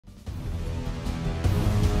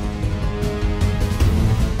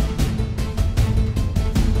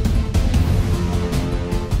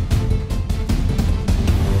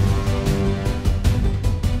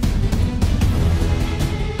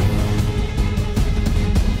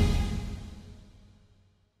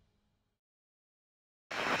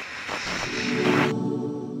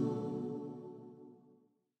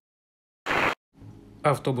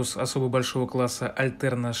Автобус особо большого класса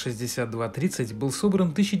Альтерна-6230 был собран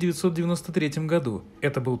в 1993 году.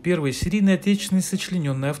 Это был первый серийный отечественный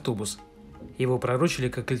сочлененный автобус. Его пророчили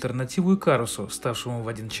как альтернативу Икарусу, ставшему в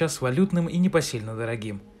один час валютным и непосильно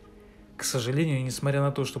дорогим. К сожалению, несмотря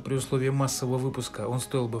на то, что при условии массового выпуска он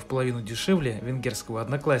стоил бы в половину дешевле венгерского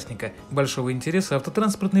одноклассника, большого интереса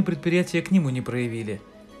автотранспортные предприятия к нему не проявили.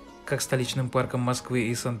 Как столичным паркам Москвы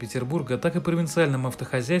и Санкт-Петербурга, так и провинциальным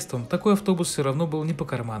автохозяйствам такой автобус все равно был не по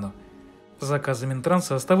карману. Заказы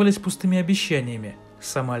Минтранса оставались пустыми обещаниями.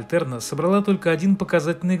 Сама Альтерна собрала только один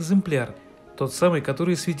показательный экземпляр, тот самый,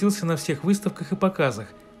 который светился на всех выставках и показах,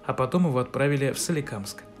 а потом его отправили в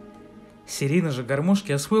Соликамск. Серийно же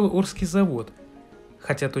гармошки освоил Орский завод.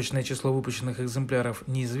 Хотя точное число выпущенных экземпляров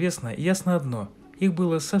неизвестно, ясно одно – их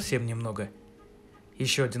было совсем немного.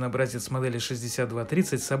 Еще один образец модели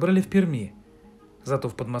 6230 собрали в Перми. Зато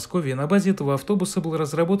в Подмосковье на базе этого автобуса был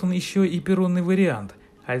разработан еще и перронный вариант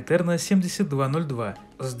Альтерна-7230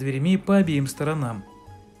 с дверями по обеим сторонам.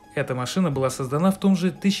 Эта машина была создана в том же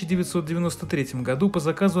 1993 году по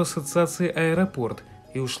заказу ассоциации «Аэропорт»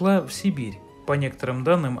 и ушла в Сибирь. По некоторым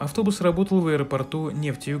данным, автобус работал в аэропорту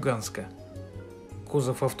Нефтеюганска.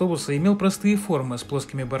 Кузов автобуса имел простые формы с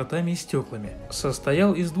плоскими бортами и стеклами,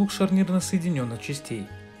 состоял из двух шарнирно соединенных частей.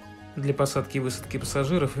 Для посадки и высадки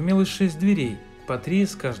пассажиров имелось 6 дверей, по 3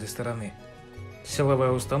 с каждой стороны.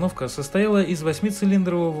 Силовая установка состояла из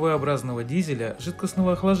 8-цилиндрового V-образного дизеля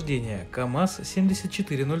жидкостного охлаждения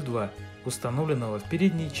КАМАЗ-7402, установленного в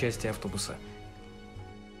передней части автобуса.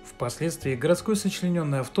 Впоследствии городской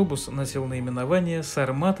сочлененный автобус носил наименование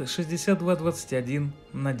Сармат 6221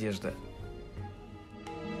 «Надежда».